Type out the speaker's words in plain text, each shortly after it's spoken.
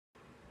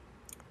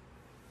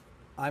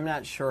I'm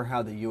not sure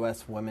how the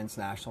U.S. women's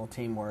national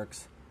team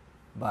works,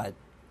 but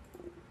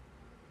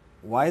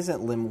why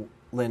isn't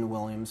Lynn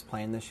Williams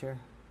playing this year?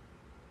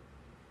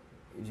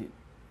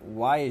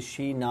 Why is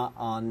she not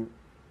on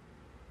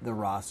the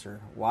roster?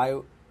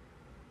 Why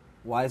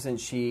isn't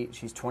she?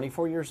 She's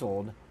 24 years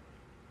old.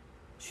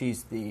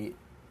 She's the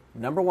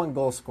number one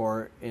goal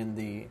scorer in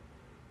the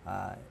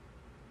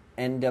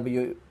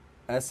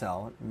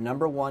NWSL,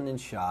 number one in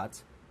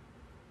shots,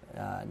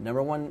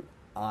 number one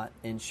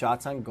in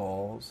shots on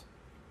goals.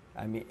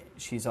 I mean,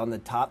 she's on the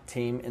top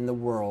team in the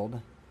world,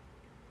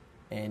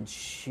 and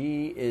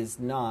she's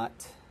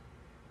not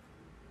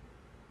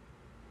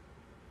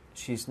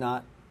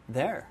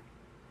there.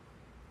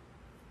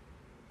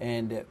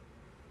 And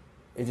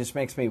it just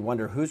makes me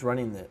wonder who's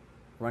running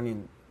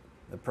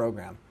the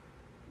program.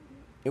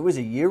 It was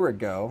a year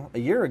ago,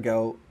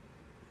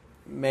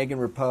 Megan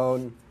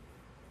Rapone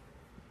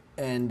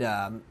and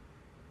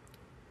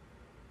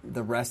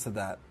the rest of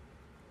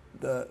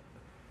the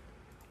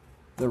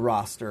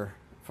roster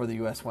for the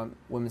U.S.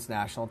 women's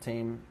national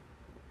team,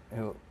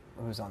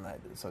 who's on that?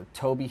 So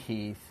Toby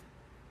Heath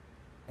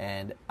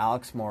and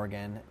Alex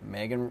Morgan,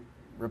 Megan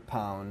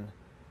Rapone,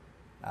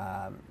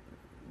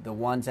 the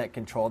ones that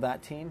control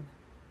that team.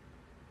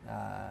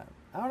 I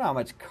don't know how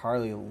much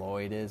Carly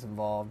Lloyd is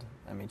involved.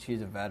 I mean,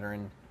 she's a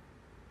veteran,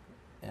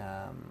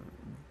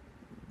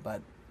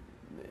 but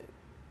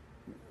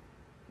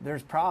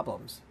there's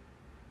problems.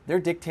 They're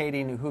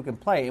dictating who can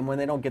play, and when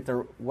they don't get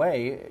their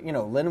way,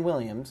 Lynn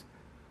Williams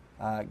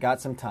got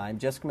some time.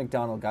 Jessica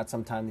McDonald got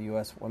some time in the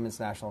U.S. women's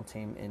national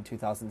team in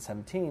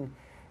 2017,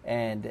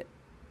 and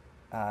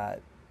then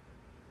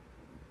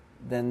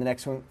the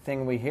next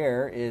thing we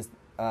hear is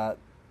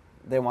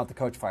they want the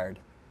coach fired,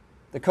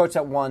 the coach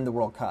that won the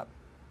World Cup,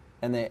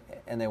 and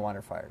they want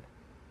her fired.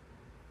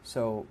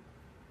 So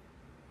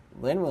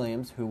Lynn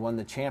Williams, who won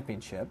the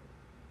championship,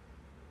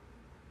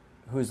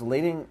 who's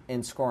leading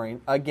in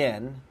scoring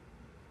again,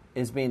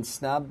 is being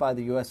snubbed by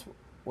the U.S.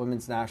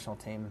 women's national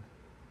team.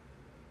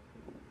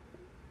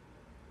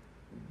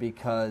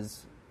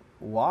 Because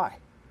why?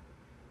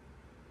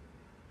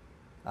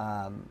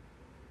 I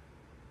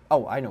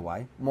know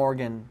why.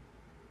 Morgan,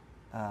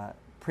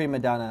 prima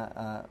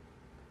donna,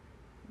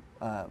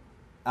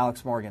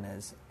 Alex Morgan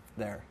is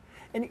there.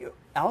 And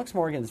Alex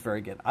Morgan is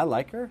very good. I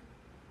like her,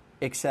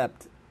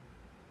 except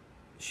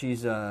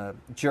she's a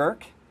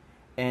jerk,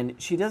 and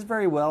she does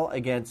very well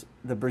against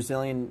the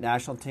Brazilian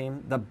national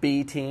team, the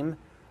B team.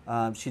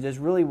 She does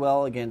really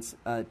well against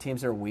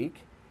teams that are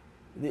weak.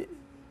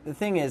 The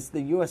thing is,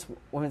 the U.S.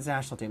 women's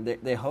national team,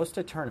 they host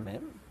a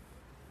tournament.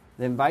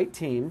 They invite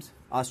teams.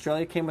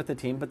 Australia came with the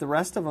team, but the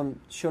rest of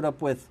them showed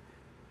up with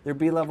their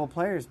B-level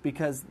players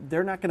because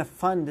they're not going to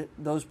fund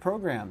those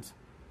programs.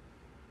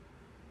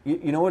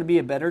 You know what would be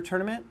a better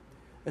tournament?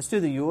 Let's do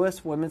the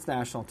U.S. women's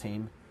national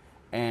team,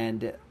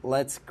 and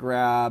let's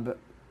grab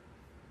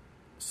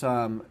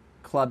some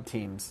club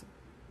teams,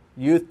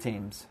 youth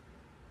teams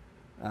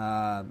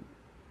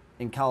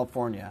in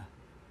California.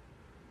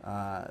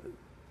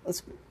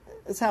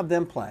 Let's have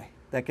them play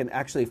that can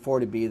actually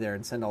afford to be there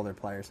and send all their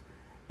players.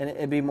 And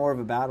it'd be more of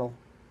a battle,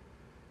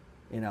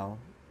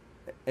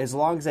 as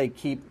long as they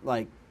keep,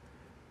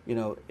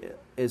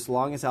 as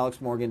long as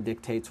Alex Morgan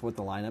dictates what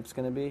the lineup's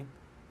going to be,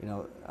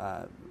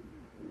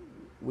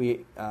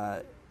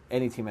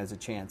 any team has a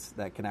chance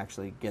that can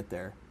actually get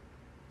there.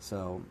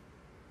 So,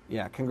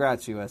 yeah,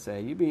 congrats,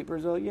 USA. You beat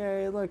Brazil.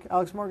 Yay. Look,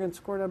 Alex Morgan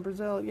scored on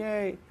Brazil.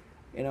 Yay.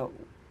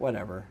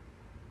 Whatever.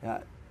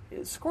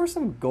 Score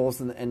some goals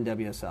in the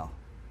NWSL.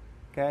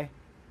 Okay?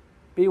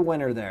 Be a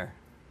winner there.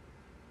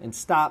 And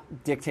stop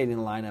dictating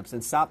the lineups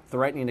and stop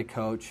threatening to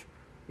coach.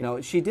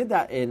 She did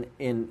that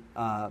in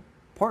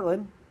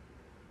Portland.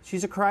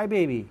 She's a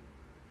crybaby.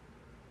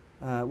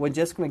 When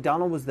Jessica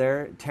McDonald was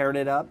there tearing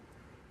it up,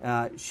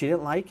 she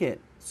didn't like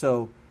it.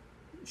 So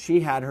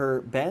she had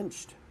her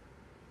benched.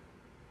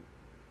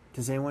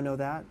 Does anyone know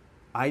that?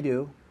 I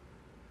do.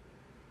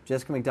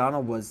 Jessica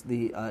McDonald was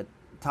the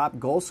top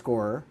goal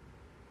scorer,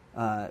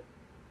 the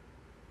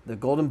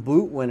Golden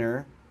Boot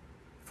winner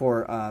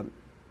for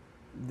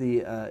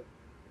the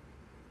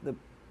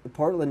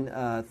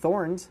Portland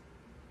Thorns,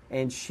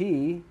 and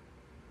she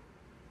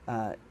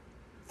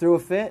threw a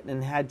fit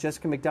and had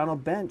Jessica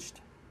McDonald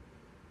benched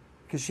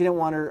because she didn't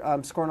want her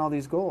scoring all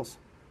these goals.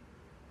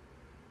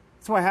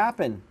 That's what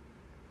happened,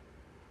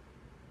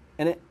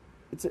 and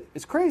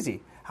it's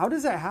crazy. How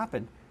does that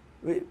happen?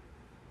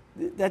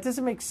 That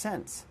doesn't make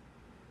sense.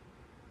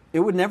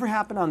 It would never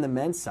happen on the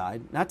men's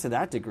side, not to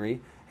that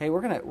degree. Hey,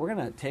 we're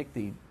gonna take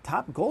the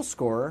top goal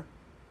scorer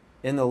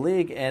in the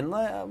league and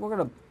we're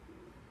gonna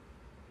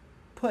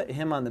put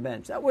him on the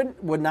bench. That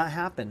would not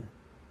happen,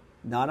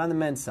 not on the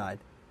men's side,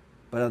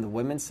 but on the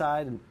women's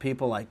side, and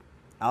people like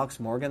Alex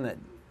Morgan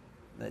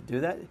that do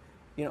that.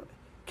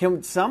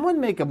 Can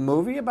someone make a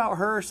movie about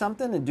her or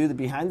something and do the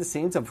behind the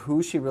scenes of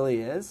who she really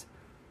is?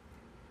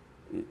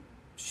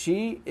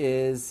 She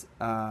is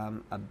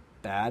a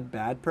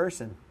bad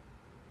person.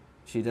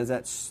 She does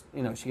that,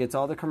 she gets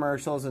all the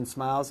commercials and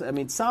smiles. I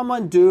mean,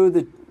 someone do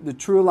the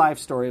true life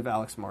story of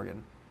Alex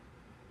Morgan.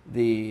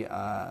 the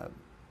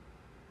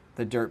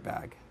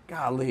dirtbag.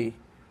 Golly.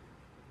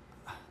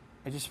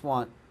 I just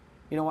want,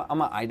 you know what? I'm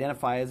going to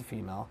identify as a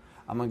female.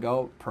 I'm going to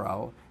go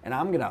pro, and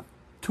I'm going to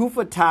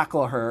 2-foot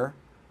tackle her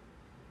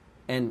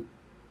and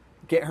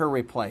get her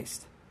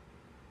replaced.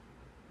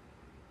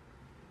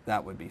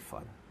 That would be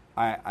fun.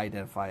 I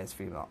identify as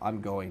female.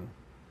 I'm going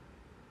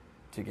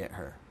to get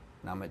her.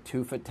 And I'm going to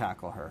 2-foot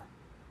tackle her.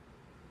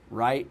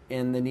 Right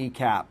in the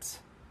kneecaps.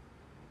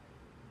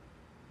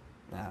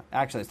 Nah,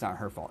 actually, it's not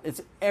her fault.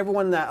 It's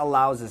everyone that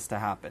allows this to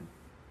happen.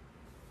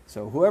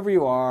 So whoever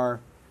you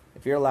are,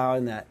 if you're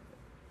allowing that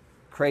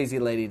crazy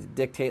lady to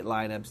dictate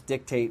lineups,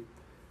 dictate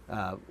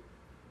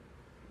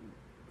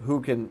who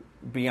can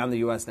be on the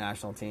U.S.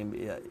 national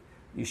team,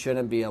 you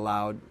shouldn't be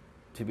allowed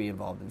to be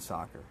involved in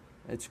soccer.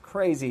 It's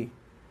crazy.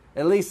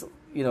 At least,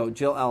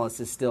 Jill Ellis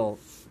is still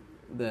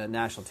the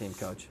national team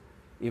coach,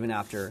 even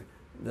after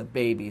the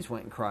babies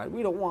went and cried.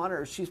 We don't want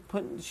her. She's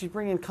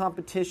bringing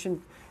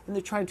competition, and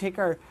they're trying to take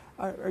our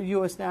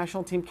U.S.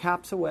 national team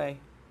caps away.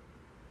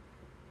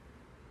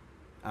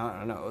 I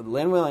don't know.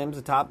 Lynn Williams,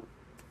 the top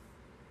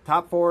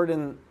forward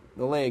in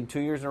the league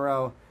 2 years in a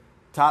row,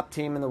 top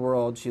team in the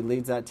world. She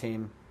leads that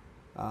team.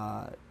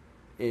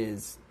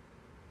 Is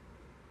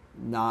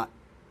not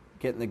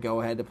getting the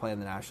go-ahead to play in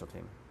the national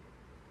team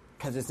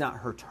because it's not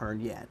her turn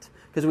yet.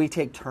 Because we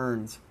take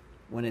turns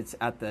when it's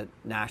at the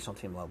national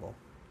team level.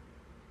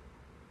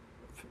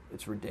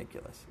 It's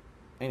ridiculous.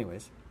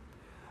 Anyways,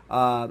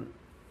 I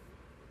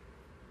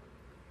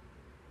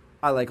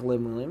like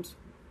Lynn Williams.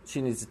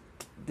 She needs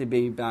to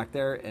be back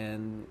there,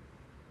 and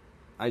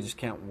I just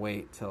can't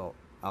wait till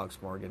Alex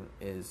Morgan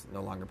is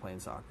no longer playing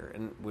soccer,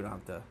 and we don't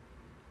have to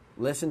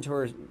listen to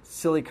her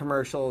silly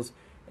commercials,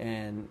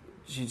 and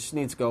she just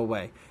needs to go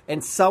away.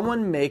 And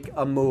someone make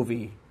a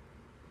movie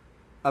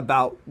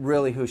about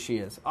really who she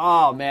is.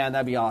 Oh, man,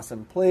 that'd be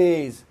awesome.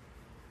 Please,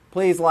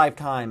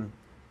 Lifetime,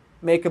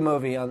 make a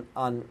movie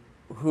on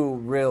who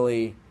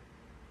really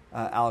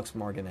Alex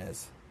Morgan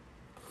is.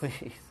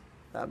 Please.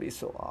 That'd be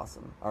so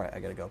awesome. All right, I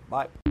gotta go.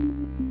 Bye.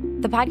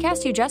 The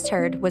podcast you just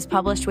heard was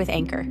published with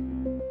Anchor.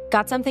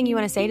 Got something you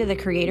want to say to the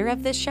creator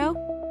of this show?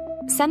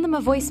 Send them a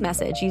voice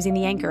message using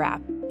the Anchor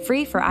app,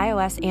 free for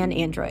iOS and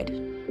Android.